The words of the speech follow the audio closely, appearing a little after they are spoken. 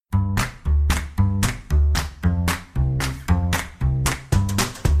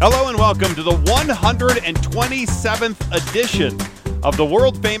Hello and welcome to the 127th edition of the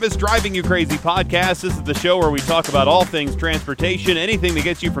world-famous Driving You Crazy podcast. This is the show where we talk about all things transportation, anything that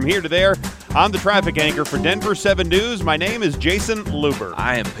gets you from here to there. I'm the traffic anchor for Denver 7 News. My name is Jason Luber.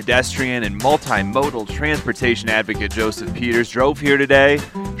 I am pedestrian and multimodal transportation advocate Joseph Peters. Drove here today.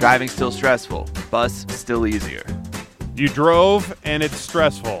 Driving still stressful. Bus still easier. You drove and it's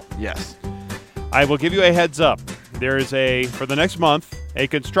stressful. Yes. I will give you a heads up. There is for the next month, a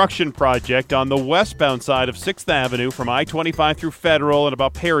construction project on the westbound side of 6th Avenue from I-25 through Federal and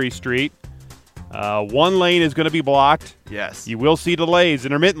about Perry Street. One lane is going to be blocked. Yes. You will see delays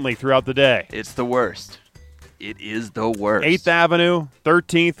intermittently throughout the day. It's the worst. It is the worst. 8th Avenue,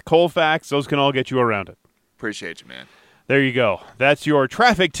 13th, Colfax, those can all get you around it. Appreciate you, man. There you go. That's your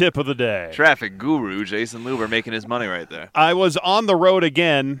traffic tip of the day. Traffic guru Jason Luber making his money right there. I was on the road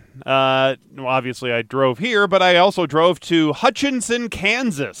again. Obviously, I drove here, but I also drove to Hutchinson,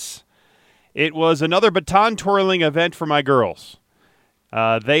 Kansas. It was another baton twirling event for my girls.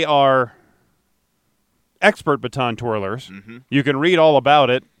 They are expert baton twirlers. Mm-hmm. You can read all about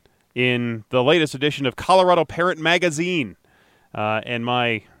it in the latest edition of Colorado Parent Magazine and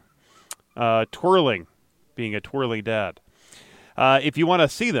my twirling, being a twirly dad. If you want to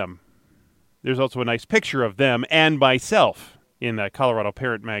see them, there's also a nice picture of them and myself in that Colorado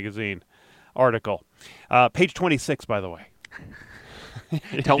Parent Magazine article. Page 26, by the way.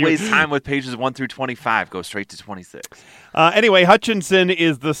 Don't waste time with pages 1 through 25. Go straight to 26. Anyway, Hutchinson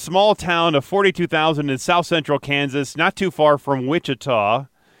is the small town of 42,000 in south central Kansas, not too far from Wichita.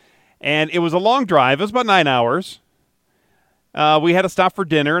 And it was a long drive. It was about 9 hours. We had to stop for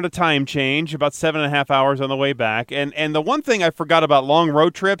dinner and a time change, about 7.5 hours on the way back. And the one thing I forgot about long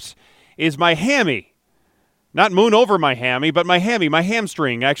road trips is my hammy. Not moon over my hammy, but my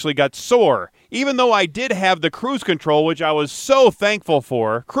hamstring actually got sore. Even though I did have the cruise control, which I was so thankful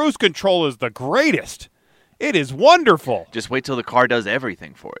for. Cruise control is the greatest. It is wonderful. Just wait till the car does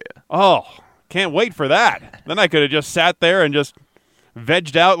everything for you. Oh, can't wait for that. Then I could have just sat there and just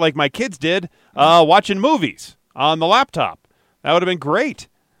vegged out like my kids did, watching movies on the laptop. That would have been great.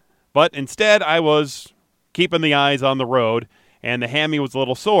 But instead, I was keeping the eyes on the road, and the hammy was a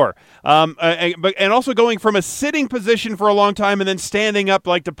little sore. And also going from a sitting position for a long time and then standing up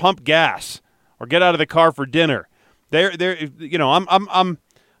like to pump gas or get out of the car for dinner. I'm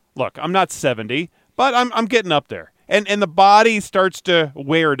not 70, but I'm getting up there. And the body starts to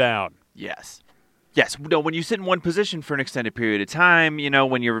wear down. Yes. Yes, no, when you sit in one position for an extended period of time,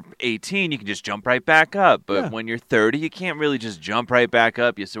 when you're 18, you can just jump right back up. But when you're 30, you can't really just jump right back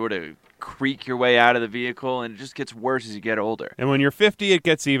up. You sort of creak your way out of the vehicle, and it just gets worse as you get older. And when you're 50, it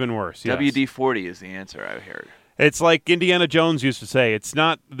gets even worse. Yes. WD-40 is the answer, I've heard. It's like Indiana Jones used to say, it's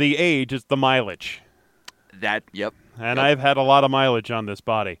not the age, it's the mileage. Yep. And I've had a lot of mileage on this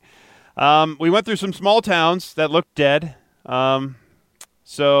body. We went through some small towns that looked dead.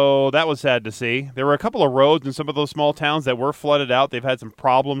 So that was sad to see. There were a couple of roads in some of those small towns that were flooded out. They've had some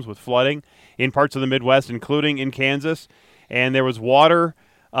problems with flooding in parts of the Midwest, including in Kansas. And there was water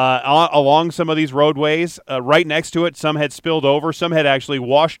along some of these roadways right next to it. Some had spilled over. Some had actually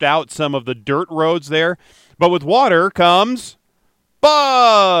washed out some of the dirt roads there. But with water comes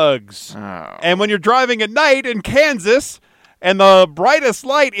bugs. Oh. And when you're driving at night in Kansas and the brightest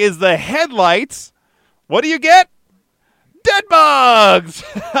light is the headlights, what do you get? Dead bugs!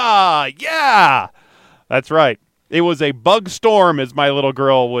 Yeah! That's right. It was a bug storm, as my little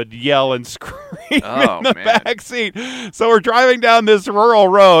girl would yell and scream in the back seat. So we're driving down this rural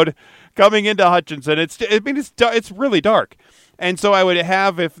road coming into Hutchinson. It's really dark. And so I would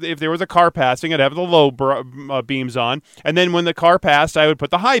have, if there was a car passing, I'd have the low beams on. And then when the car passed, I would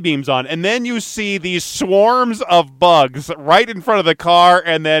put the high beams on. And then you see these swarms of bugs right in front of the car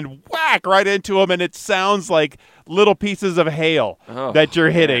and then whack right into them. And it sounds like little pieces of hail that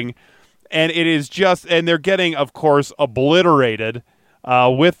you're hitting. And it is and they're getting, of course, obliterated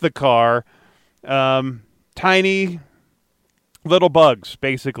with the car. Tiny little bugs,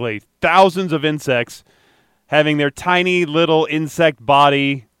 basically. Thousands of insects having their tiny little insect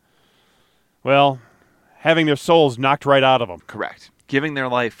body, having their souls knocked right out of them. Correct. Giving their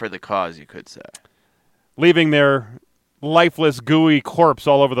life for the cause, you could say. Leaving their lifeless, gooey corpse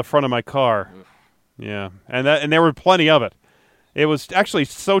all over the front of my car. Oof. Yeah, and there were plenty of it. It was actually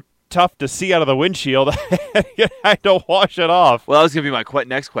so tough to see out of the windshield, I had to wash it off. Well, that was going to be my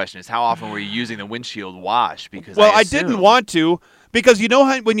next question, is how often were you using the windshield wash? Because I didn't want to, Because you know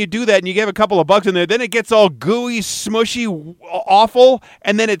how when you do that and you get a couple of bugs in there, then it gets all gooey, smushy, awful,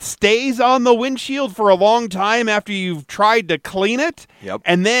 and then it stays on the windshield for a long time after you've tried to clean it. Yep.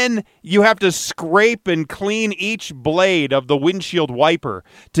 And then you have to scrape and clean each blade of the windshield wiper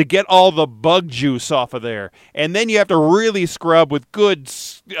to get all the bug juice off of there. And then you have to really scrub with good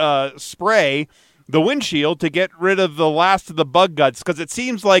spray the windshield to get rid of the last of the bug guts, because it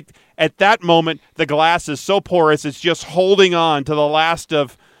seems like at that moment the glass is so porous it's just holding on to the last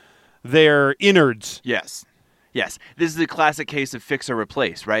of their innards. Yes. This is a classic case of fix or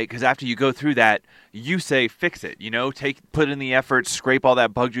replace, right? Because after you go through that, you say fix it. Put in the effort, scrape all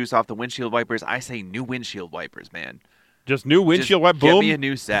that bug juice off the windshield wipers. I say new windshield wipers, man. Just new windshield wiper. Boom. Get me a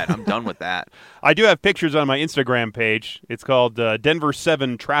new set. I'm done with that. I do have pictures on my Instagram page. It's called Denver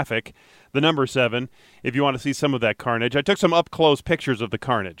 7 Traffic. The number 7, if you want to see some of that carnage. I took some up-close pictures of the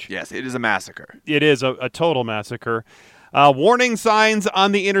carnage. Yes, it is a massacre. It is a total massacre. Warning signs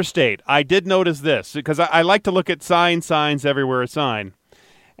on the interstate. I did notice this, because I like to look at signs everywhere a sign.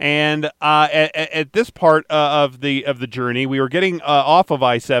 And at this part of the journey, we were getting off of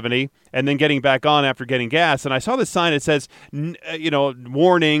I-70 and then getting back on after getting gas, and I saw this sign that says,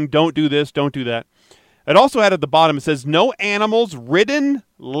 warning, don't do this, don't do that. It also had at the bottom, it says, no animals ridden,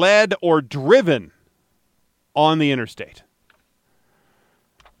 led, or driven on the interstate.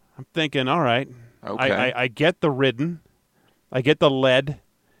 I'm thinking, all right, okay. I get the ridden, I get the led,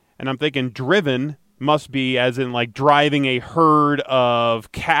 and I'm thinking driven must be as in like driving a herd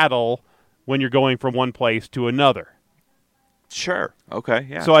of cattle when you're going from one place to another. Sure. Okay,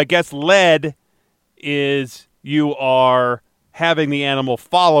 yeah. So I guess led is you are having the animal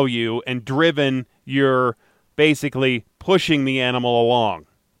follow you, and driven, you're basically pushing the animal along,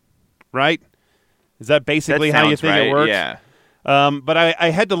 right? Is that basically how you think it works? Yeah. But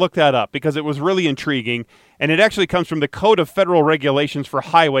I had to look that up because it was really intriguing, and it actually comes from the Code of Federal Regulations for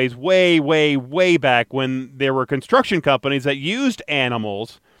Highways way, way, way back when there were construction companies that used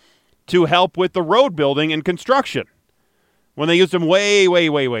animals to help with the road building and construction, when they used them way, way,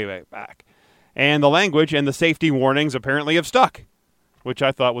 way, way, way back. And the language and the safety warnings apparently have stuck, which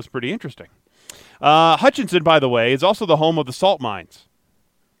I thought was pretty interesting. Hutchinson, by the way, is also the home of the salt mines.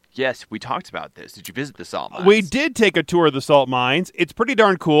 Yes, we talked about this. Did you visit the salt mines? We did take a tour of the salt mines. It's pretty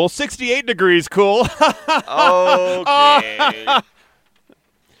darn cool. 68 degrees cool. Okay.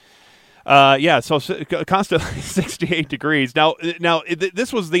 So constantly 68 degrees. Now,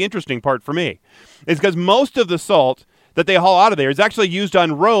 this was the interesting part for me. It's because most of the salt that they haul out of there is actually used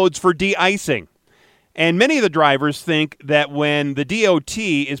on roads for de-icing. And many of the drivers think that when the DOT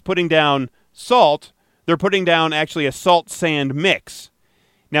is putting down salt, they're putting down actually a salt-sand mix.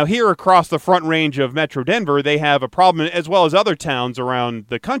 Now, here across the Front Range of Metro Denver, they have a problem, as well as other towns around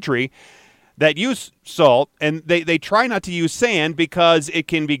the country, that use salt, and they try not to use sand because it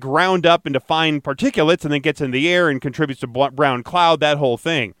can be ground up into fine particulates and then gets in the air and contributes to brown cloud, that whole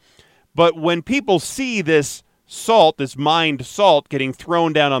thing. But when people see this salt, this mined salt getting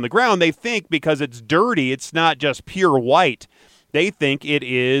thrown down on the ground, they think because it's dirty, it's not just pure white. They think it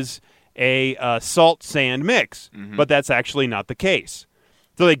is a salt-sand mix, but that's actually not the case.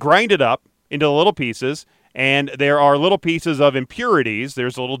 So they grind it up into little pieces, and there are little pieces of impurities.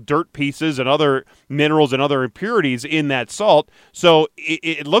 There's little dirt pieces and other minerals and other impurities in that salt. So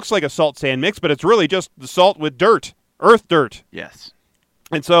it looks like a salt-sand mix, but it's really just the salt with dirt, earth dirt. Yes.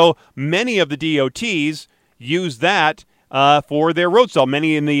 And so many of the DOTs use that for their road salt,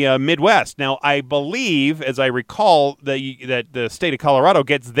 many in the Midwest. Now, I believe, as I recall, that the state of Colorado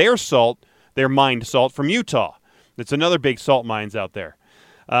gets their salt, their mined salt, from Utah. It's another big salt mines out there.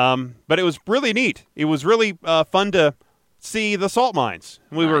 But it was really neat. It was really fun to see the salt mines.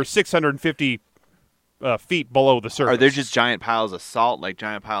 We were 650 feet below the surface. Are there just giant piles of salt, like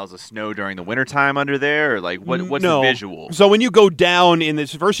giant piles of snow during the wintertime under there? Or like what's No. the visual? So when you go down in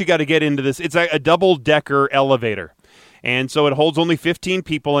this, first you got to get into this. It's a double-decker elevator. And so it holds only 15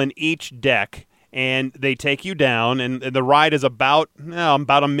 people in each deck. And they take you down, and the ride is about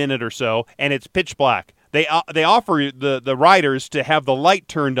a minute or so, and it's pitch black. They offer the riders to have the light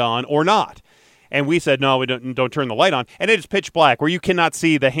turned on or not. And we said, no, we don't turn the light on. And it is pitch black, where you cannot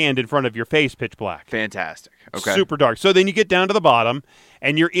see the hand in front of your face, pitch black. Fantastic. Okay. Super dark. So then you get down to the bottom,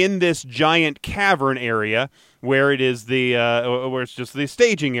 and you're in this giant cavern area where it is where it's just the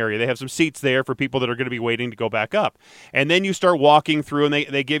staging area. They have some seats there for people that are going to be waiting to go back up. And then you start walking through, and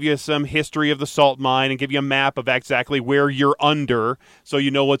they give you some history of the salt mine and give you a map of exactly where you're under, so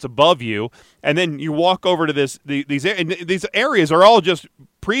you know what's above you. And then you walk over to these areas are all just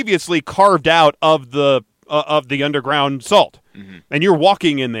previously carved out of the of the underground salt. And you're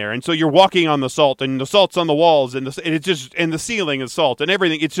walking in there, and so you're walking on the salt, and the salt's on the walls, and the ceiling is salt, and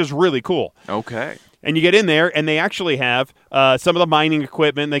everything. It's just really cool. Okay. And you get in there, and they actually have some of the mining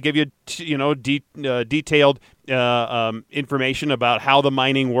equipment. They give you, detailed information about how the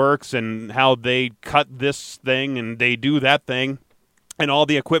mining works and how they cut this thing and they do that thing, and all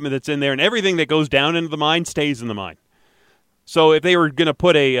the equipment that's in there, and everything that goes down into the mine stays in the mine. So if they were going to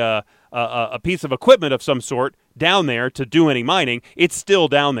put a piece of equipment of some sort down there to do any mining, it's still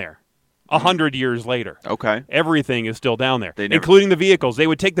down there 100 years later. Okay. Everything is still down there, including the vehicles. They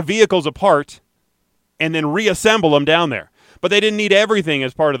would take the vehicles apart and then reassemble them down there. But they didn't need everything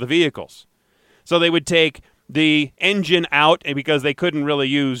as part of the vehicles. So they would take the engine out because they couldn't really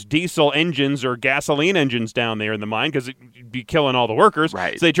use diesel engines or gasoline engines down there in the mine because it'd be killing all the workers.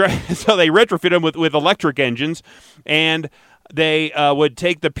 Right. So they retrofit them with electric engines, and they would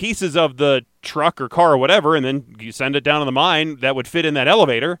take the pieces of the truck or car or whatever, and then you send it down to the mine that would fit in that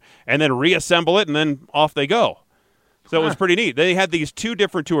elevator, and then reassemble it, and then off they go. So it was pretty neat. They had these two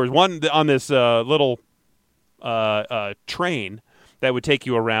different tours, one on this little train that would take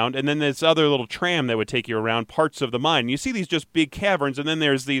you around, and then this other little tram that would take you around parts of the mine. You see these just big caverns, and then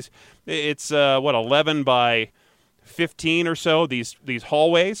there's these, it's 11 by 15 or so, these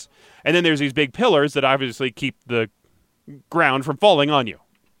hallways, and then there's these big pillars that obviously keep the ground from falling on you.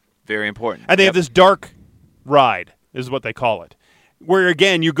 Very important. And they have this dark ride, is what they call it, where,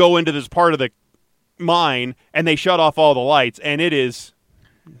 again, you go into this part of the mine, and they shut off all the lights, and it is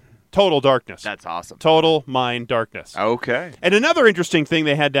total darkness. That's awesome. Total mine darkness. Okay. And another interesting thing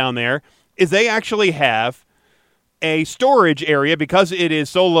they had down there is they actually have a storage area because it is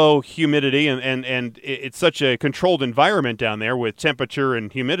so low humidity and it's such a controlled environment down there with temperature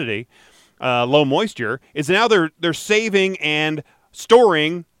and humidity, low moisture, is now they're saving and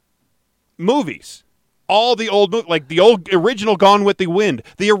storing movies. All the old, like the old original Gone with the Wind,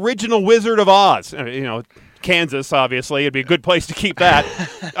 the original Wizard of Oz, Kansas, obviously. It'd be a good place to keep that.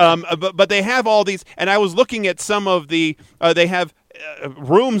 But they have all these, and I was looking at some of the, they have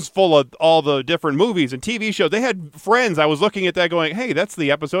rooms full of all the different movies and TV shows. They had Friends. I was looking at that going, hey, that's the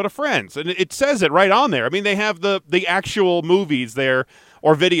episode of Friends. And it says it right on there. I mean, they have the actual movies there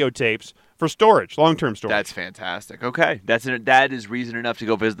or videotapes for storage, long-term storage. That's fantastic. Okay. That is reason enough to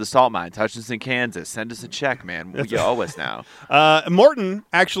go visit the salt mines. Hutchinson, Kansas. Send us a check, man. You owe us now. Morton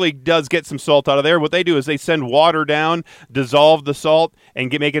actually does get some salt out of there. What they do is they send water down, dissolve the salt,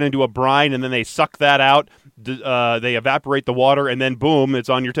 and make it into a brine, and then they suck that out. They evaporate the water, and then, boom, it's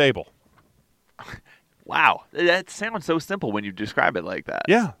on your table. Wow. That sounds so simple when you describe it like that.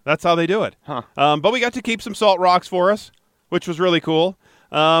 Yeah, that's how they do it. Huh. But we got to keep some salt rocks for us, which was really cool.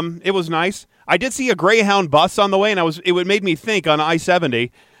 It was nice. I did see a Greyhound bus on the way, and it made me think on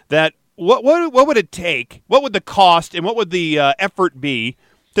I-70 that what would it take, what would the cost, and what would the effort be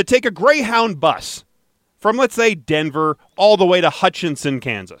to take a Greyhound bus from, let's say, Denver all the way to Hutchinson,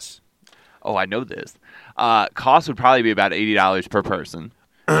 Kansas? Oh, I know this. Cost would probably be about $80 per person.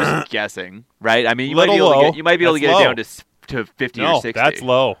 Just guessing, right? I mean, you might be able to get it down to 50 or 60. No, that's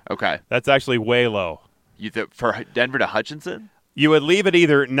low. Okay. That's actually way low. For Denver to Hutchinson? You would leave at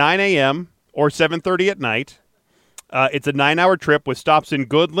either 9 a.m. or 7:30 at night. It's a 9-hour trip with stops in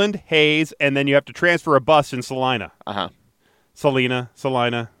Goodland, Hayes, and then you have to transfer a bus in Salina. Uh-huh. Salina,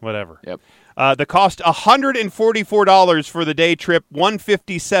 whatever. Yep. The cost, $144 for the day trip,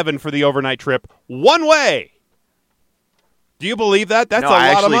 $157 for the overnight trip, one way. Do you believe that? That's a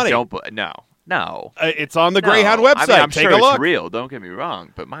lot of money. No. It's on the Greyhound website. I mean, I'm Take sure a look. it's real. Don't get me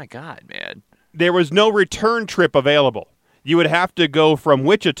wrong. But my God, man. There was no return trip available. You would have to go from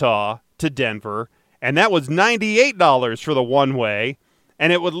Wichita to Denver, and that was $98 for the one way,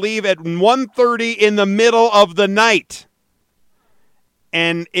 and it would leave at 1:30 in the middle of the night.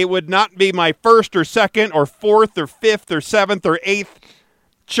 And it would not be my first or second or fourth or fifth or seventh or eighth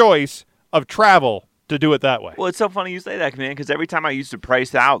choice of travel to do it that way. Well, it's so funny you say that, man, because every time I used to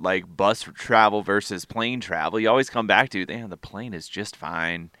price out like bus travel versus plane travel, you always come back to, damn, the plane is just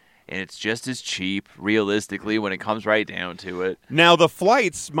fine, and it's just as cheap, realistically, when it comes right down to it. Now, the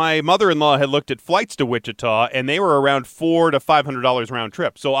flights, my mother-in-law had looked at flights to Wichita, and they were around $400 to $500 round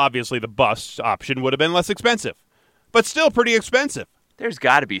trip. So obviously the bus option would have been less expensive, but still pretty expensive. There's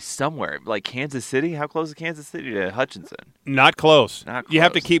got to be somewhere, like Kansas City. How close is Kansas City to Hutchinson? Not close. Not close. You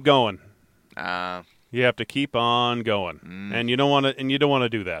have to keep going. You have to keep on going, and you don't want to. And you don't want to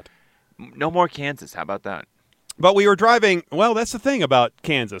do that. No more Kansas. How about that? But we were driving. Well, that's the thing about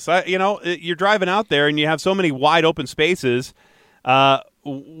Kansas. You're driving out there, and you have so many wide open spaces. And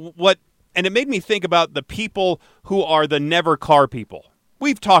it made me think about the people who are the never car people.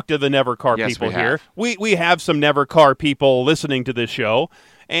 We've talked to the Never Car Yes, people we here. have. We have some Never Car people listening to this show,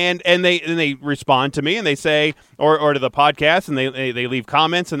 and they respond to me and they say, or to the podcast, and they leave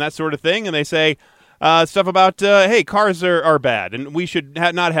comments and that sort of thing, and they say stuff about, hey, cars are bad, and we should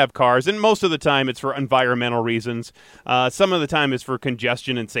not have cars. And most of the time it's for environmental reasons. Some of the time it's for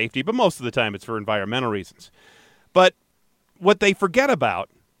congestion and safety, but most of the time it's for environmental reasons. But what they forget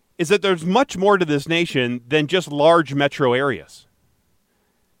about is that there's much more to this nation than just large metro areas.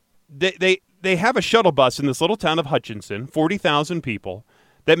 They have a shuttle bus in this little town of Hutchinson, 40,000 people,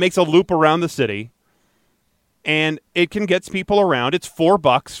 that makes a loop around the city, and it can get people around. It's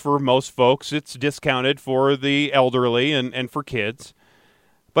 $4 for most folks. It's discounted for the elderly and for kids.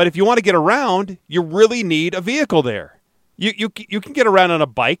 But if you want to get around, you really need a vehicle there. You can get around on a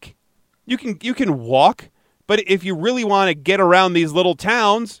bike. You can walk. But if you really want to get around these little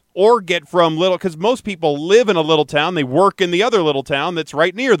towns or get from because most people live in a little town, they work in the other little town that's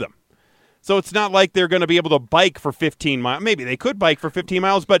right near them. So it's not like they're going to be able to bike for 15 miles. Maybe they could bike for 15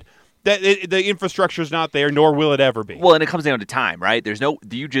 miles, but the infrastructure is not there, nor will it ever be. Well, and it comes down to time, right?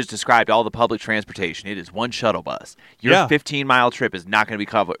 You just described all the public transportation. It is one shuttle bus. Your 15-mile trip is not going to be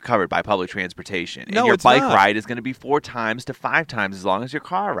covered by public transportation. No, and your it's bike not. ride is going to be 4 times to 5 times as long as your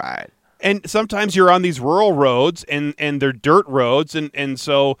car ride. And sometimes you're on these rural roads, and they're dirt roads, and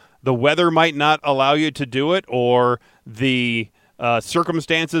so the weather might not allow you to do it, or the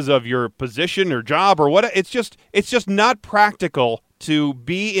circumstances of your position or job or what. It's just not practical to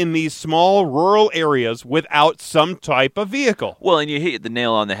be in these small rural areas without some type of vehicle. Well, and you hit the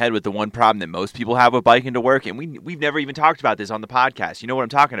nail on the head with the one problem that most people have with biking to work, and we've never even talked about this on the podcast. You know what I'm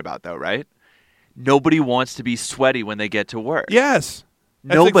talking about, though, right? Nobody wants to be sweaty when they get to work. Yes.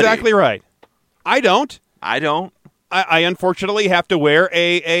 That's Nobody. exactly right. I don't. I don't. I unfortunately have to wear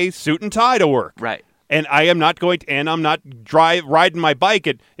a suit and tie to work. Right. And I am not going to, and I'm not riding my bike.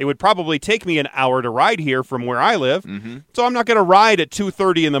 It would probably take me an hour to ride here from where I live. Mm-hmm. So I'm not going to ride at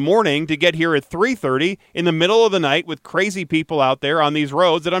 2:30 in the morning to get here at 3:30 in the middle of the night with crazy people out there on these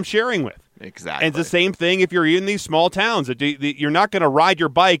roads that I'm sharing with. Exactly. And it's the same thing if you're in these small towns. You're not going to ride your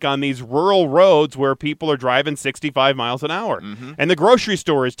bike on these rural roads where people are driving 65 miles an hour. Mm-hmm. And the grocery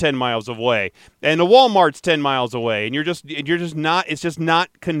store is 10 miles away. And the Walmart's 10 miles away. And you're just not, it's just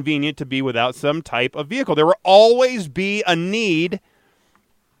not convenient to be without some type of vehicle. There will always be a need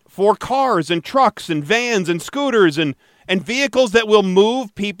for cars and trucks and vans and scooters and vehicles that will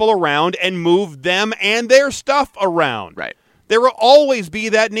move people around and move them and their stuff around. Right. There will always be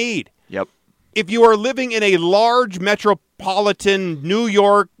that need. Yep. If you are living in a large metropolitan New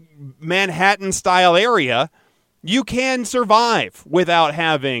York, Manhattan-style area, you can survive without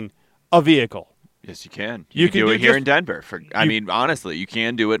having a vehicle. Yes, you can. You can can do do it here just- in Denver. Honestly, you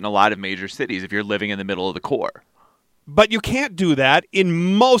can do it in a lot of major cities if you're living in the middle of the core. But you can't do that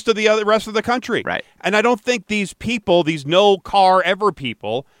in most of the rest of the country. Right. And I don't think these people, these no-car-ever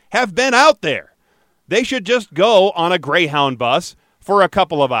people, have been out there. They should just go on a Greyhound bus for a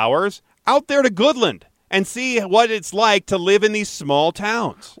couple of hours out there to Goodland and see what it's like to live in these small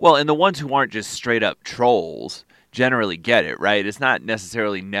towns. Well, and the ones who aren't just straight up trolls generally get it, right? It's not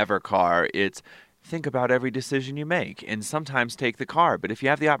necessarily never car. It's think about every decision you make and sometimes take the car. But if you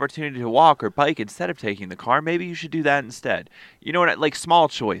have the opportunity to walk or bike instead of taking the car, maybe you should do that instead. You know what? Like small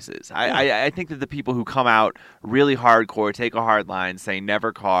choices. I think that the people who come out really hardcore, take a hard line, say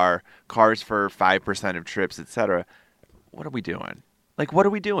never car, cars for 5% of trips, etc. What are we doing? Like, what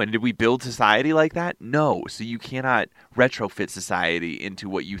are we doing? Did we build society like that? No. So you cannot retrofit society into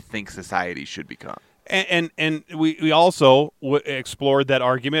what you think society should become. And we also explored that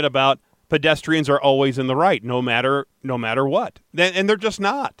argument about pedestrians are always in the right, no matter what. And they're just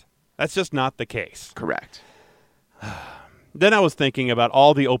not. That's just not the case. Correct. Then I was thinking about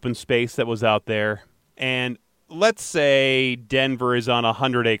all the open space that was out there. And let's say Denver is on a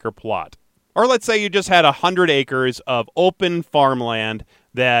 100-acre plot. Or let's say you just had 100 acres of open farmland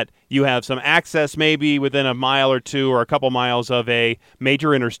that you have some access maybe within a mile or two or a couple miles of a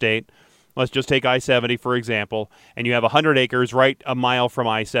major interstate. Let's just take I-70, for example, and you have 100 acres right a mile from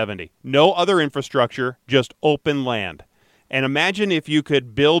I-70. No other infrastructure, just open land. And imagine if you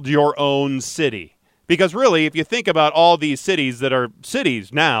could build your own city. Because really, if you think about all these cities that are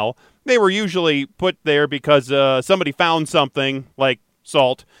cities now, they were usually put there because somebody found something like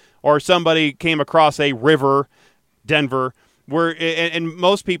salt, or somebody came across a river, Denver, and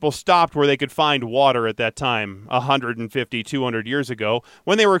most people stopped where they could find water at that time, 150, 200 years ago.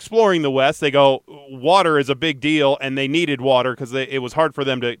 When they were exploring the West, they go, water is a big deal, and they needed water because it was hard for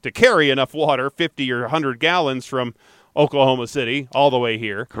them to carry enough water, 50 or 100 gallons from Oklahoma City all the way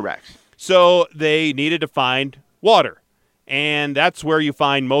here. Correct. So they needed to find water. And that's where you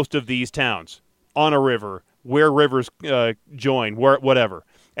find most of these towns, on a river, where rivers join, whatever.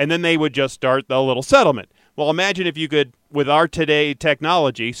 And then they would just start the little settlement. Well, imagine if you could, with our today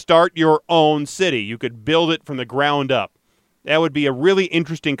technology, start your own city. You could build it from the ground up. That would be a really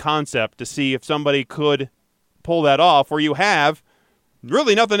interesting concept to see if somebody could pull that off, where you have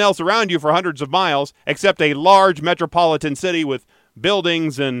really nothing else around you for hundreds of miles except a large metropolitan city with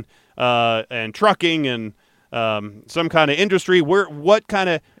buildings and trucking and some kind of industry. What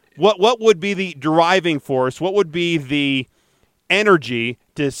would be the driving force? What would be the energy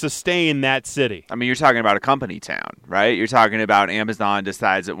to sustain that city? I mean, you're talking about a company town, right? You're talking about Amazon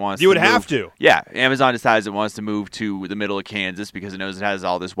decides it wants to You would have to. Yeah, Amazon decides it wants to move to the middle of Kansas because it knows it has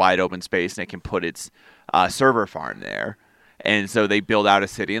all this wide open space and it can put its server farm there. And so they build out a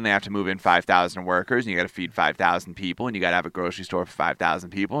city and they have to move in 5,000 workers and you got to feed 5,000 people and you got to have a grocery store for 5,000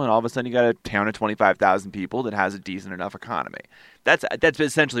 people and all of a sudden you got a town of 25,000 people that has a decent enough economy. That's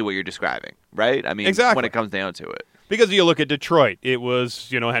essentially what you're describing, right? I mean, exactly. When it comes down to it. Because you look at Detroit, it was,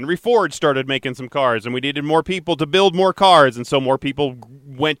 Henry Ford started making some cars, and we needed more people to build more cars, and so more people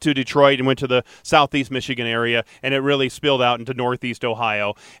went to Detroit and went to the southeast Michigan area, and it really spilled out into northeast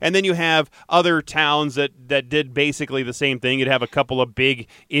Ohio. And then you have other towns that did basically the same thing. You'd have a couple of big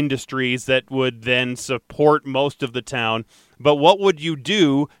industries that would then support most of the town. But what would you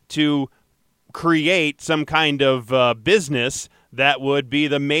do to create some kind of business that would be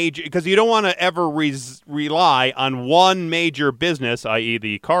the major, because you don't want to ever rely on one major business, i.e.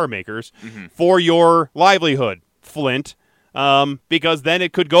 the car makers, for your livelihood, Flint, because then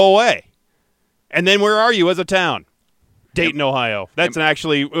it could go away. And then where are you as a town? Dayton, Ohio. That's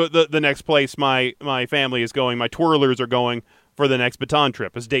actually the next place my family is going. My twirlers are going for the next baton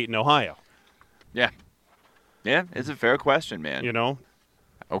trip is Dayton, Ohio. Yeah. Yeah, it's a fair question, man.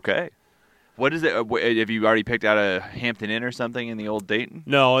 Okay. What is it? Have you already picked out a Hampton Inn or something in the old Dayton?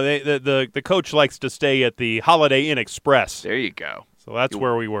 No, the coach likes to stay at the Holiday Inn Express. There you go. So that's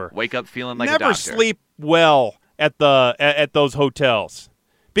where we were. Wake up feeling like a doctor. doctor. Never sleep well at those hotels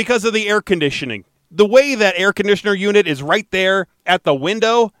because of the air conditioning. The way that air conditioner unit is right there at the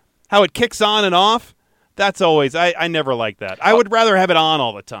window, how it kicks on and off, that's always, I never like that. I would rather have it on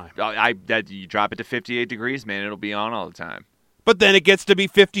all the time. You drop it to 58 degrees, man, it'll be on all the time. But then it gets to be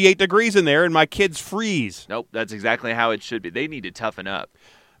 58 degrees in there, and my kids freeze. Nope, that's exactly how it should be. They need to toughen up.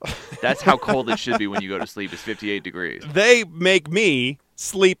 That's how cold it should be when you go to sleep, is 58 degrees. They make me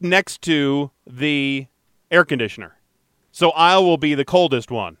sleep next to the air conditioner. So I will be the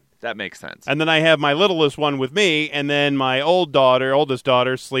coldest one. That makes sense. And then I have my littlest one with me, and then my oldest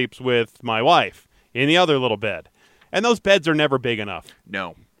daughter, sleeps with my wife in the other little bed. And those beds are never big enough.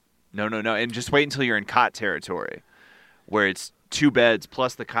 No. And just wait until you're in cot territory, where it's 2 beds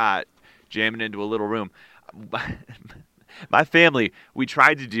plus the cot jamming into a little room. My family, we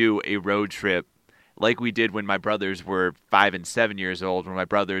tried to do a road trip like we did when my brothers were 5 and 7 years old, when my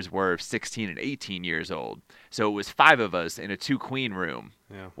brothers were 16 and 18 years old. So it was 5 of us in a 2-queen room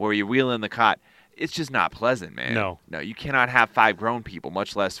where you wheel in the cot. It's just not pleasant, man. No, you cannot have 5 grown people,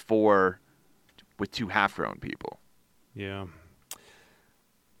 much less 4 with 2 half-grown people. Yeah.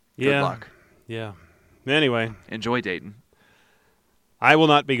 Good luck. Yeah. Anyway. Enjoy Dayton. I will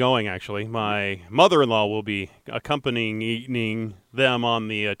not be going, actually. My mother-in-law will be accompanying them on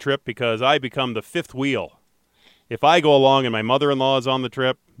the trip because I become the 5th wheel. If I go along and my mother-in-law is on the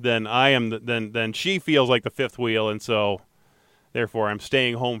trip, then then she feels like the 5th wheel, and so therefore I'm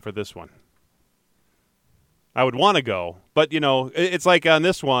staying home for this one. I would want to go, but it's like on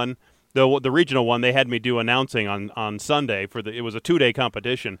this one, the regional one, they had me do announcing on Sunday it was a 2-day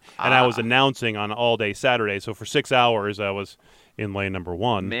competition, and I was announcing on all day Saturday. So for 6 hours, I was in lane number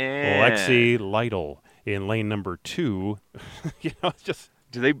 1. Man. Lexi Lytle in lane number 2. It's just.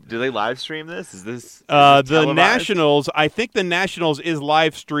 Do they live stream this? Is this the Nationals? I think the Nationals is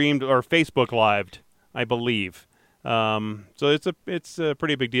live streamed or Facebook lived, I believe. So it's a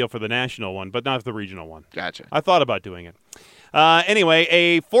pretty big deal for the national one, but not the regional one. Gotcha. I thought about doing it. Anyway,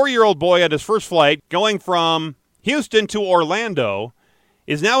 a 4-year-old boy on his first flight going from Houston to Orlando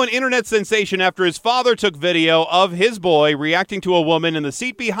is now an internet sensation after his father took video of his boy reacting to a woman in the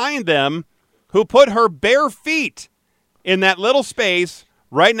seat behind them who put her bare feet in that little space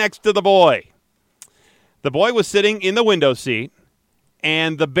right next to the boy. The boy was sitting in the window seat,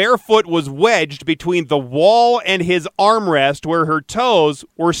 and the bare foot was wedged between the wall and his armrest where her toes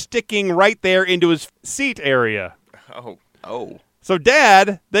were sticking right there into his seat area. Oh. So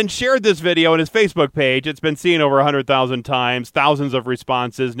Dad then shared this video on his Facebook page. It's been seen over 100,000 times, thousands of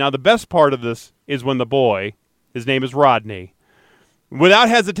responses. Now, the best part of this is when the boy, his name is Rodney, without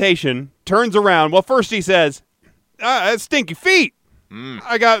hesitation, turns around. Well, first he says, stinky feet.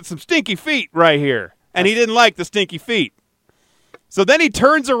 I got some stinky feet right here. And he didn't like the stinky feet. So then he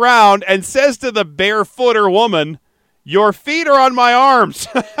turns around and says to the barefooter woman, your feet are on my arms.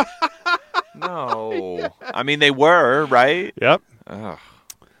 No. I mean, they were, right? Yep. Ugh.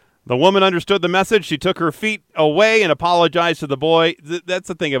 The woman understood the message. She took her feet away and apologized to the boy. That's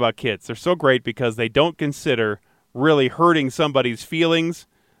the thing about kids. They're so great because they don't consider really hurting somebody's feelings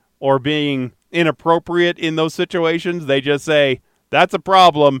or being inappropriate in those situations. They just say, that's a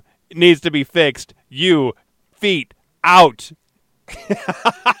problem. It needs to be fixed. You, feet, out.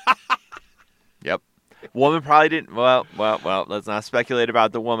 Yep. Woman probably didn't. Well. Let's not speculate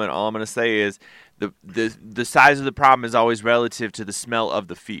about the woman. All I'm going to say is the size of the problem is always relative to the smell of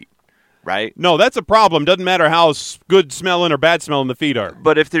the feet, right? No, that's a problem. Doesn't matter how good smelling or bad smelling the feet are.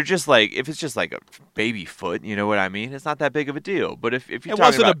 But if it's just like a baby foot, you know what I mean? It's not that big of a deal. But if you're it talking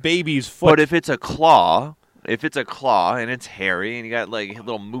wasn't about a baby's foot. But if it's a claw and it's hairy and you got like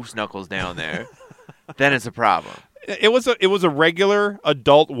little moose knuckles down there, then it's a problem. It was a regular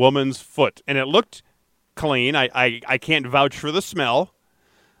adult woman's foot, and it looked clean. I can't vouch for the smell,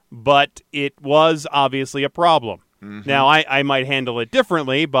 but it was obviously a problem. Mm-hmm. Now, I might handle it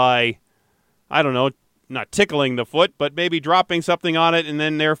differently by, I don't know, not tickling the foot, but maybe dropping something on it, and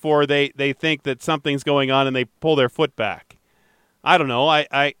then therefore they think that something's going on and they pull their foot back. I don't know.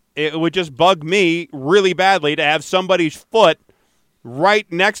 It would just bug me really badly to have somebody's foot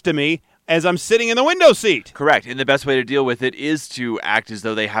right next to me as I'm sitting in the window seat. Correct. And the best way to deal with it is to act as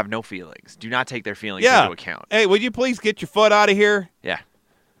though they have no feelings. Do not take their feelings into account. Hey, would you please get your foot out of here? Yeah.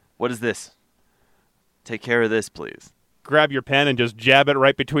 What is this? Take care of this, please. Grab your pen and just jab it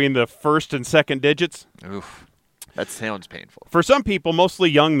right between the first and second digits. Oof. That sounds painful. For some people, mostly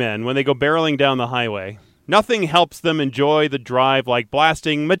young men, when they go barreling down the highway, nothing helps them enjoy the drive like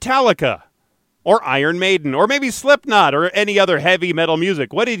blasting Metallica or Iron Maiden, or maybe Slipknot, or any other heavy metal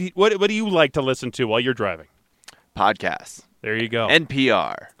music. What do you like to listen to while you're driving? Podcasts. There you go.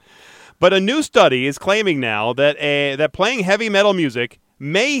 NPR. But a new study is claiming now that that playing heavy metal music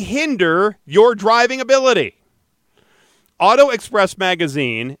may hinder your driving ability. Auto Express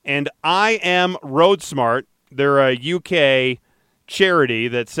magazine and I Am Road Smart, they're a UK charity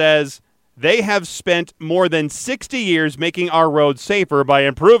that says they have spent more than 60 years making our roads safer by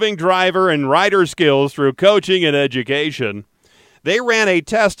improving driver and rider skills through coaching and education. They ran a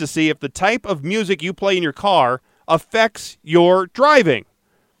test to see if the type of music you play in your car affects your driving.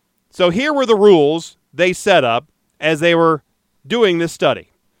 So here were the rules they set up as they were doing this study.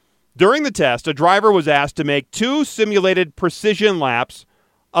 During the test, a driver was asked to make 2 simulated precision laps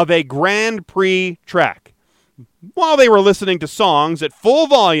of a Grand Prix track while they were listening to songs at full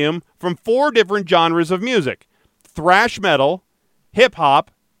volume from 4 different genres of music: thrash metal,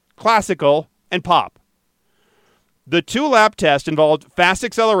 hip-hop, classical, and pop. The 2-lap test involved fast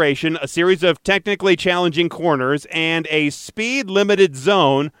acceleration, a series of technically challenging corners, and a speed-limited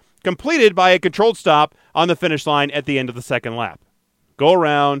zone completed by a controlled stop on the finish line at the end of the second lap. Go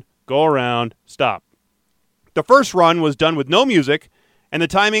around, stop. The first run was done with no music, and the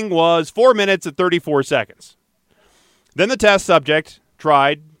timing was 4 minutes and 34 seconds. Then the test subject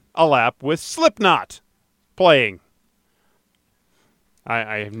tried a lap with Slipknot playing. You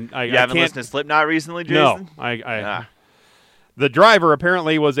haven't listened to Slipknot recently, Jason? No. The driver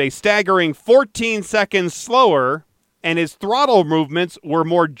apparently was a staggering 14 seconds slower, and his throttle movements were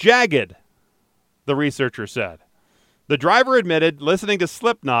more jagged, the researcher said. The driver admitted listening to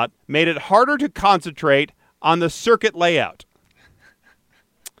Slipknot made it harder to concentrate on the circuit layout.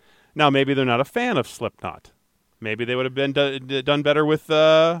 Now, maybe they're not a fan of Slipknot. Maybe they would have been done better with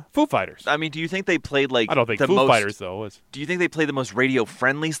Foo Fighters. I mean, do you think they played like I don't think Foo Fighters, though, was. Do you think they played the most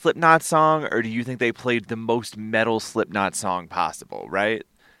radio-friendly Slipknot song, or do you think they played the most metal Slipknot song possible, right?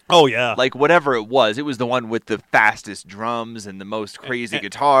 Oh, yeah. Like, whatever it was the one with the fastest drums and the most crazy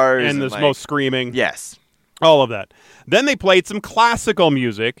guitars. And the most screaming. Yes. All of that. Then they played some classical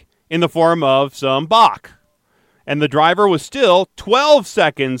music in the form of some Bach. And the driver was still 12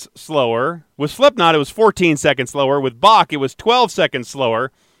 seconds slower. With Slipknot, it was 14 seconds slower. With Bach, it was 12 seconds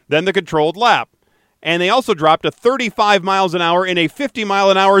slower than the controlled lap. And they also dropped to 35 miles an hour in a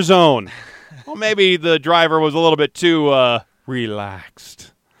 50-mile-an-hour zone. Well, maybe the driver was a little bit too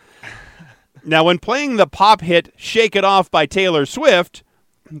relaxed. Now, when playing the pop hit Shake It Off by Taylor Swift,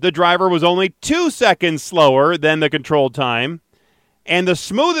 the driver was only 2 seconds slower than the controlled time, and the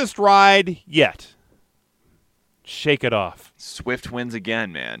smoothest ride yet. Shake It Off. Swift wins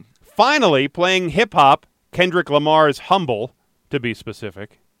again, man. Finally, playing hip-hop, Kendrick Lamar's Humble, to be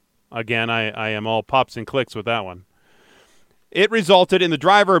specific. Again, I am all pops and clicks with that one. It resulted in the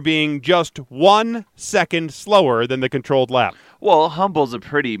driver being just 1 second slower than the controlled lap. Well, Humble's a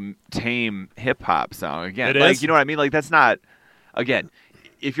pretty tame hip-hop song. Again, It like, is? you know what I mean? Like, that's not... Again,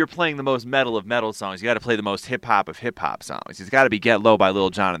 if you're playing the most metal of metal songs, you got to play the most hip-hop of hip-hop songs. It's got to be Get Low by Lil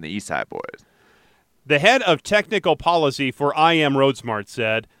Jon and the East Side Boys. The head of technical policy for IM RoadSmart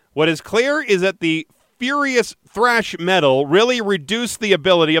said, "What is clear is that the furious thrash metal really reduced the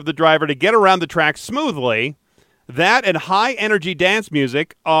ability of the driver to get around the track smoothly. That and high-energy dance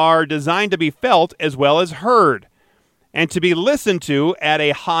music are designed to be felt as well as heard, and to be listened to at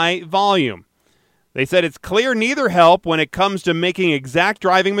a high volume." They said it's clear neither help when it comes to making exact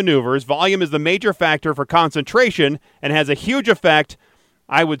driving maneuvers. Volume is the major factor for concentration and has a huge effect.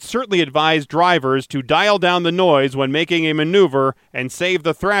 I would certainly advise drivers to dial down the noise when making a maneuver and save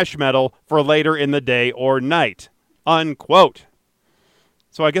the thrash metal for later in the day or night. Unquote.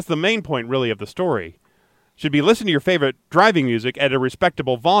 So I guess the main point really of the story should be listen to your favorite driving music at a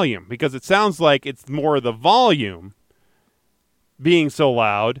respectable volume, because it sounds like it's more the volume being so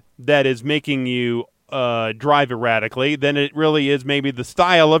loud that is making you drive erratically than it really is maybe the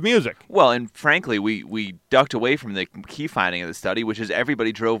style of music. Well, and frankly, we ducked away from the key finding of the study, which is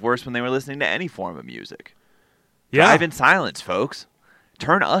everybody drove worse when they were listening to any form of music. Yeah. Drive in silence, folks.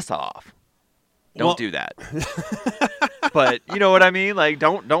 Turn us off. Don't do that. But you know what I mean? Like,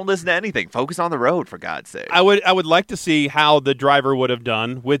 don't listen to anything. Focus on the road, for God's sake. I would like to see how the driver would have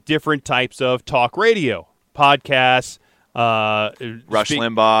done with different types of talk radio, podcasts, Rush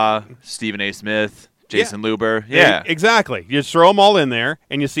Limbaugh, Stephen A. Smith, Jason Luber. Yeah. Exactly. You just throw them all in there,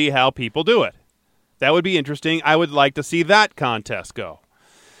 and you see how people do it. That would be interesting. I would like to see that contest go.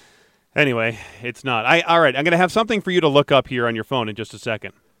 Anyway, it's not. All right, I'm going to have something for you to look up here on your phone in just a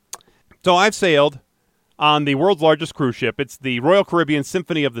second. So I've sailed on the world's largest cruise ship. It's the Royal Caribbean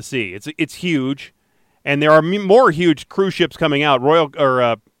Symphony of the Sea. It's huge, and there are more huge cruise ships coming out.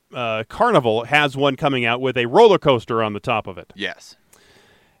 Carnival has one coming out with a roller coaster on the top of it. Yes.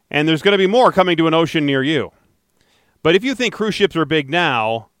 And there's going to be more coming to an ocean near you. But if you think cruise ships are big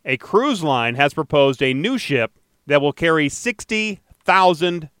now, a cruise line has proposed a new ship that will carry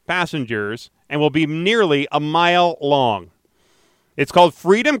 60,000 passengers and will be nearly a mile long. It's called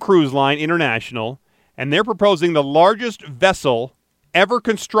Freedom Cruise Line International, and they're proposing the largest vessel ever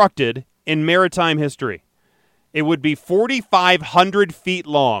constructed in maritime history. It would be 4,500 feet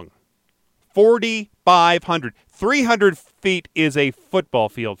long. 4,500. 300 feet is a football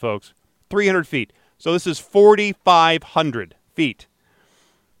field, folks. 300 feet. So this is 4,500 feet.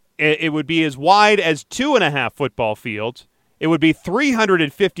 It would be as wide as 2.5 football fields. It would be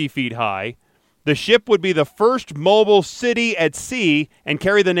 350 feet high. The ship would be the first mobile city at sea and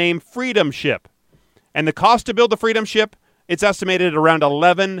carry the name Freedom Ship. And the cost to build the Freedom Ship, it's estimated at around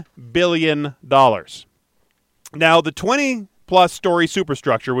 $11 billion. Now, the 20-plus story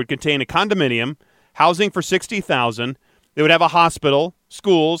superstructure would contain a condominium, housing for 60,000. They would have a hospital,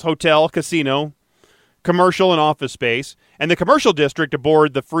 schools, hotel, casino, commercial and office space. And the commercial district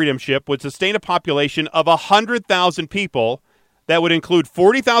aboard the Freedom Ship would sustain a population of 100,000 people that would include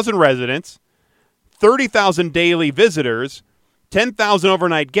 40,000 residents, 30,000 daily visitors, 10,000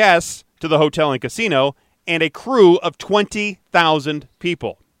 overnight guests to the hotel and casino, and a crew of 20,000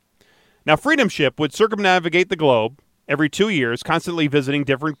 people. Now, Freedom Ship would circumnavigate the globe every 2 years, constantly visiting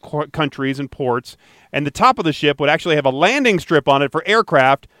different countries and ports, and the top of the ship would actually have a landing strip on it for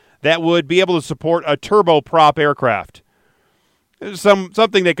aircraft that would be able to support a turboprop aircraft.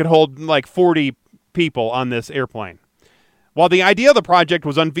 Something that could hold like 40 people on this airplane. While the idea of the project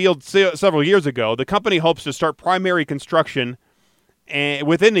was unveiled several years ago, the company hopes to start primary construction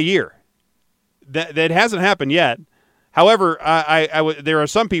within a year. That hasn't happened yet. However, there are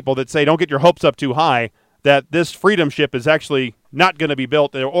some people that say don't get your hopes up too high, that this Freedom Ship is actually not going to be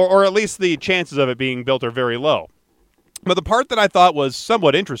built, or at least the chances of it being built are very low. But the part that I thought was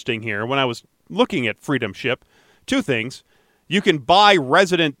somewhat interesting here when I was looking at Freedom Ship, two things. You can buy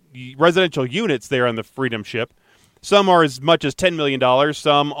residential units there on the Freedom Ship. Some are as much as $10 million.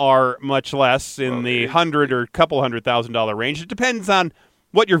 Some are much less in the $100,000 or couple $100,000 range. It depends on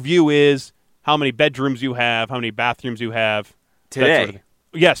what your view is, how many bedrooms you have, how many bathrooms you have. Today. Sort of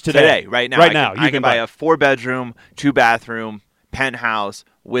yes, today. Right now. Right now. I can buy a 4-bedroom, 2-bathroom penthouse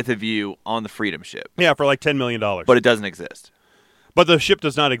with a view on the Freedom Ship. Yeah, for like $10 million. But it doesn't exist. But the ship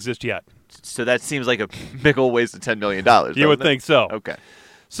does not exist yet. So that seems like a big old waste of $10 million. You would think so. Okay.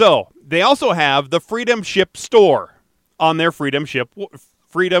 So they also have the Freedom Ship store on their Freedom Ship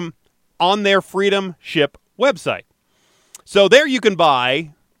website. So there you can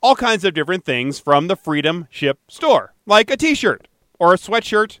buy all kinds of different things from the Freedom Ship store, like a t-shirt or a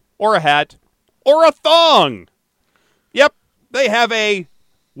sweatshirt or a hat or a thong. Yep, they have a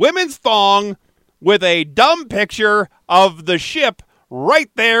women's thong with a dumb picture of the ship right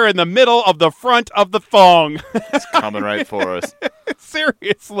there in the middle of the front of the thong. It's coming right for us.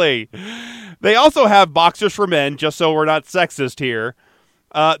 Seriously. They also have boxers for men, just so we're not sexist here.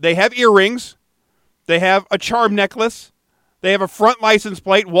 They have earrings. They have a charm necklace. They have a front license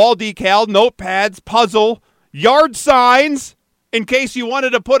plate, wall decal, notepads, puzzle, yard signs, in case you wanted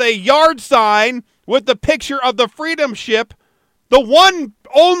to put a yard sign with the picture of the Freedom Ship, the one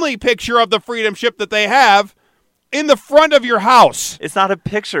only picture of the Freedom Ship that they have, in the front of your house. It's not a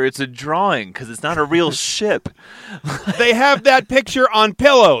picture, it's a drawing, because it's not a real ship. They have that picture on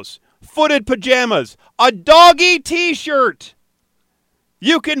pillows, footed pajamas, a doggy T-shirt.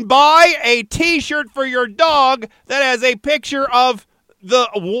 You can buy a T-shirt for your dog that has a picture of the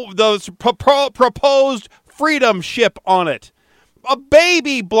proposed Freedom Ship on it, a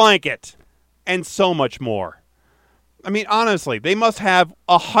baby blanket, and so much more. I mean, honestly, they must have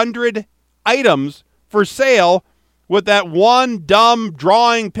 100 items for sale with that one dumb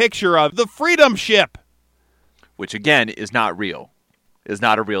drawing picture of the Freedom Ship. Which, again, is not real. Is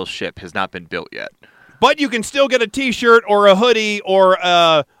not a real ship. Has not been built yet. But you can still get a T-shirt or a hoodie or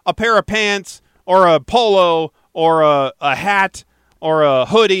a pair of pants or a polo or a hat or a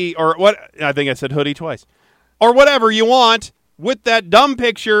hoodie or what? I think I said hoodie twice. Or whatever you want with that dumb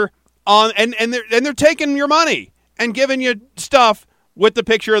picture on, and they're taking your money and giving you stuff with the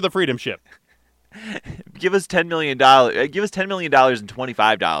picture of the Freedom Ship. Give us $10 million. Give us $10 million and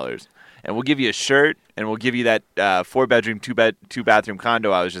 $25, and we'll give you a shirt, and we'll give you that 4-bedroom, 2-bathroom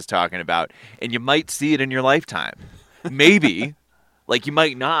condo I was just talking about, and you might see it in your lifetime. Maybe. Like, you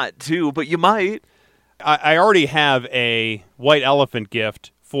might not, too, but you might. I already have a white elephant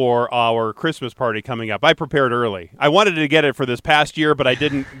gift for our Christmas party coming up. I prepared early. I wanted to get it for this past year, but I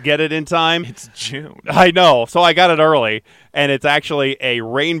didn't get it in time. It's June. I know, so I got it early, and it's actually a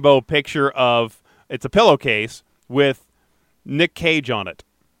rainbow picture of, it's a pillowcase with Nick Cage on it.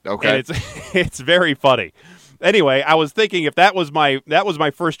 Okay. And it's very funny. Anyway, I was thinking if that was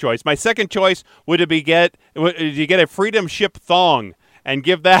my first choice. My second choice would be get a Freedom Ship thong and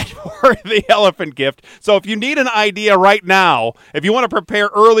give that for the elephant gift. So if you need an idea right now, if you want to prepare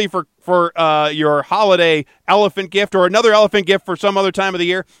early for your holiday elephant gift or another elephant gift for some other time of the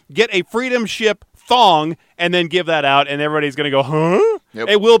year, get a Freedom Ship thong and then give that out, and everybody's going to go, huh? Yep.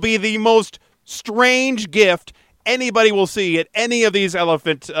 It will be the most strange gift anybody will see at any of these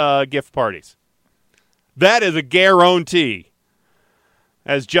elephant gift parties. That is a guarantee,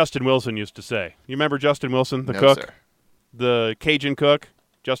 as Justin Wilson used to say. You remember Justin Wilson, the cook? Sir. The Cajun cook,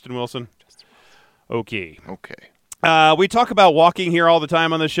 Justin Wilson? Okay. Okay. We talk about walking here all the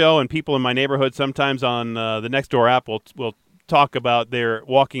time on the show, and people in my neighborhood sometimes on the Nextdoor app will talk about their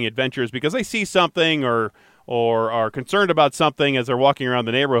walking adventures because they see something or are concerned about something as they're walking around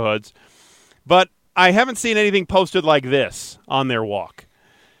the neighborhoods. But I haven't seen anything posted like this on their walk.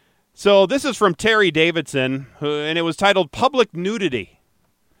 So this is from Terry Davidson, and it was titled Public Nudity.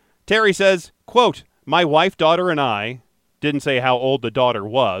 Terry says, quote, "My wife, daughter, and I," didn't say how old the daughter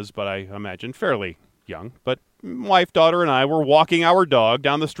was, but I imagine fairly young, but wife, daughter, and I were walking our dog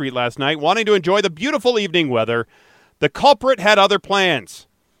down the street last night, wanting to enjoy the beautiful evening weather. The culprit had other plans.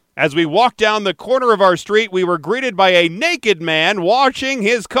 As we walked down the corner of our street, we were greeted by a naked man washing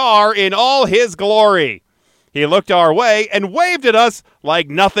his car in all his glory. He looked our way and waved at us like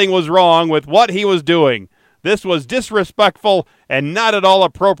nothing was wrong with what he was doing. This was disrespectful and not at all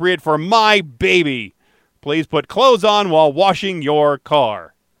appropriate for my baby. Please put clothes on while washing your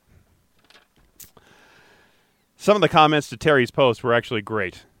car. Some of the comments to Terry's post were actually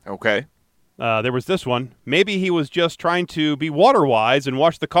great. Okay. There was this one. Maybe he was just trying to be water-wise and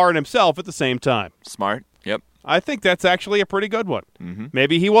wash the car and himself at the same time. Smart. Yep. I think that's actually a pretty good one. Mm-hmm.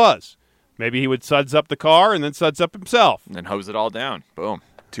 Maybe he was. Maybe he would suds up the car and then suds up himself. And then hose it all down. Boom.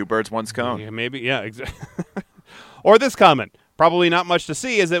 2 birds, 1 stone. Yeah, maybe, yeah, exactly. Or this comment. Probably not much to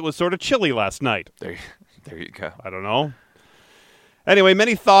see as it was sort of chilly last night. There you go. I don't know. Anyway,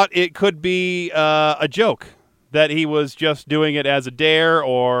 many thought it could be a joke, that he was just doing it as a dare,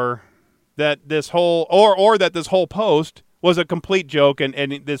 or that this whole that this whole post was a complete joke, and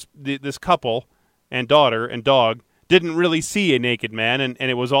this couple and daughter and dog didn't really see a naked man, and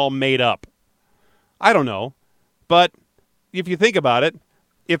it was all made up. I don't know, but if you think about it,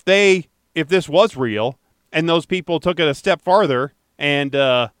 if this was real and those people took it a step farther and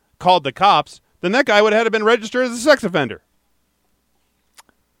called the cops, then that guy would have been registered as a sex offender.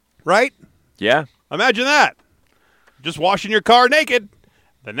 Right? Yeah. Imagine that. Just washing your car naked.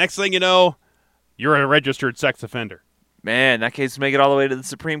 The next thing you know, you're a registered sex offender. Man, that case would make it all the way to the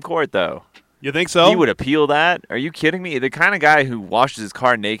Supreme Court, though. You think so? He would appeal that? Are you kidding me? The kind of guy who washes his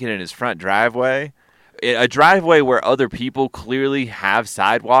car naked in his front driveway, a driveway where other people clearly have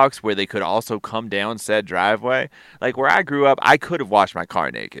sidewalks where they could also come down said driveway. Like where I grew up, I could have washed my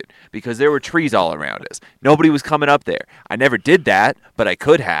car naked because there were trees all around us. Nobody was coming up there. I never did that, but I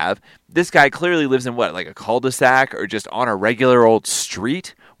could have. This guy clearly lives in what, like a cul-de-sac or just on a regular old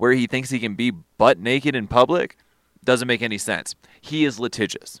street where he thinks he can be butt naked in public? Doesn't make any sense. He is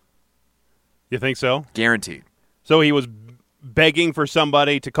litigious. You think so? Guaranteed. So he was begging for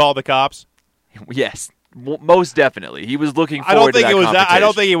somebody to call the cops? Yes, most definitely. He was looking forward to that confrontation. I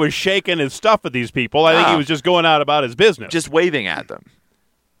don't think he was shaking his stuff at these people. I think he was just going out about his business. Just waving at them.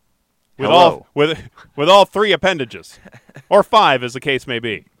 With all 3 appendages. Or 5, as the case may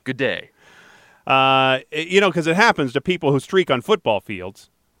be. Good day. Because it happens to people who streak on football fields,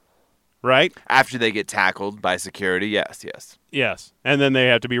 right? After they get tackled by security, yes. Yes, and then they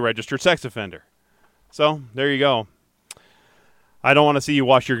have to be a registered sex offender. So, there you go. I don't want to see you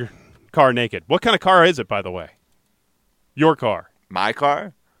wash your car naked. What kind of car is it, by the way? Your car. My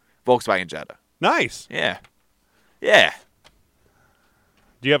car? Volkswagen Jetta. Nice. Yeah. Do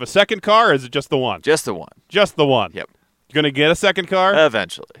you have a second car, or is it just the one? Just the one. Just the one. Yep. You going to get a second ar?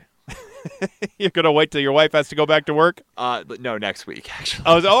 Eventually. You're going to wait till your wife has to go back to work? No, next week, actually.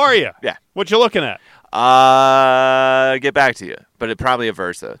 Oh, are you? Yeah. What you looking at? Get back to you, but it probably a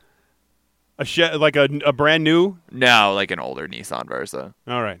Versa. Like a brand new? No, like an older Nissan Versa.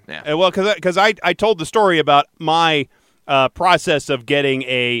 All right. Yeah. Well, because I told the story about my process of getting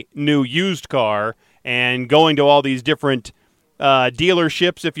a new used car and going to all these different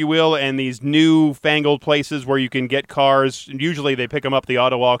dealerships, if you will, and these new-fangled places where you can get cars. Usually they pick them up at the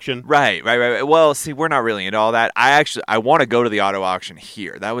auto auction. Right. Well, see, we're not really into all that. I want to go to the auto auction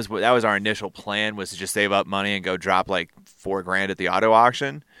here. That was our initial plan, was to just save up money and go drop like $4,000 at the auto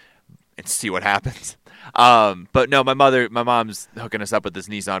auction and see what happens. But no, my mom's hooking us up with this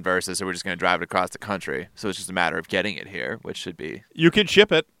Nissan Versa, so we're just going to drive it across the country. So it's just a matter of getting it here, which should be. You could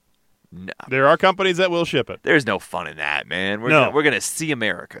ship it. No. There are companies that will ship it. There's no fun in that, man. We're gonna see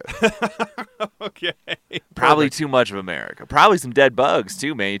America. Okay. Probably too much of America. Probably some dead bugs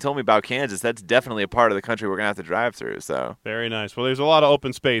too, man. You told me about Kansas. That's definitely a part of the country we're gonna have to drive through. So very nice. Well, there's a lot of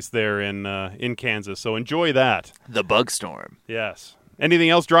open space there in Kansas, so enjoy that. The bug storm. Yes. Anything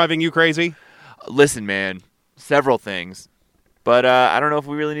else driving you crazy? Listen, man. Several things, but I don't know if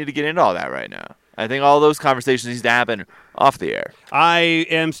we really need to get into all that right now. I think all those conversations need to happen off the air. I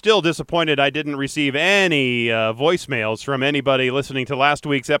am still disappointed I didn't receive any voicemails from anybody listening to last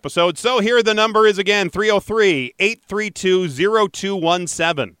week's episode. So here the number is again,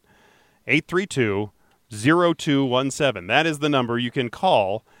 303-832-0217. 832-0217. That is the number you can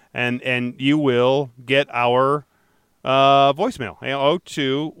call, and you will get our voicemail,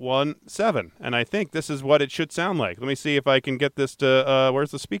 0217. And I think this is what it should sound like. Let me see if I can get this to,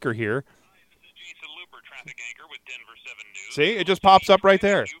 where's the speaker here? See, it just pops up right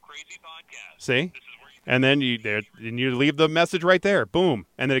there. See? And then you leave the message right there. Boom.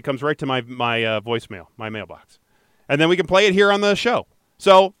 And then it comes right to my voicemail, my mailbox. And then we can play it here on the show.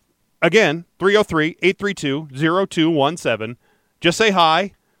 So, again, 303-832-0217. Just say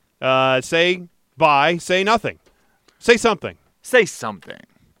hi. Say bye. Say nothing. Say something. Say something.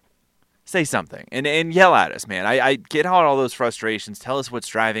 Say something. And yell at us, man. I get out all those frustrations. Tell us what's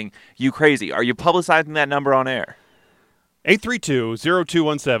driving you crazy. Are you publicizing that number on air?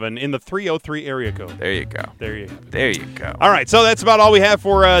 832-0217 in the 303 area code. There you go. There you go. All right, so that's about all we have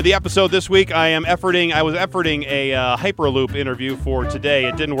for the episode this week. I was efforting a Hyperloop interview for today.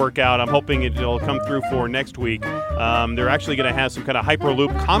 It didn't work out. I'm hoping it'll come through for next week. They're actually going to have some kind of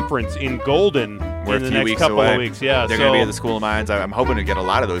Hyperloop conference in Golden in the next couple of weeks. Yeah, they're going to be at the School of Mines. I'm hoping to get a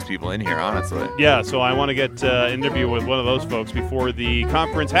lot of those people in here, honestly. Yeah, so I want to get an interview with one of those folks before the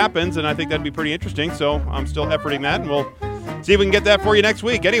conference happens, and I think that'd be pretty interesting. So I'm still efforting that, and we'll see if we can get that for you next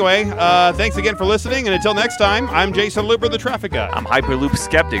week. Anyway, thanks again for listening, and until next time, I'm Jason Luber, the traffic guy. I'm Hyperloop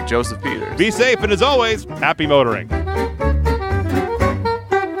skeptic Joseph Peters. Be safe, and as always, happy motoring.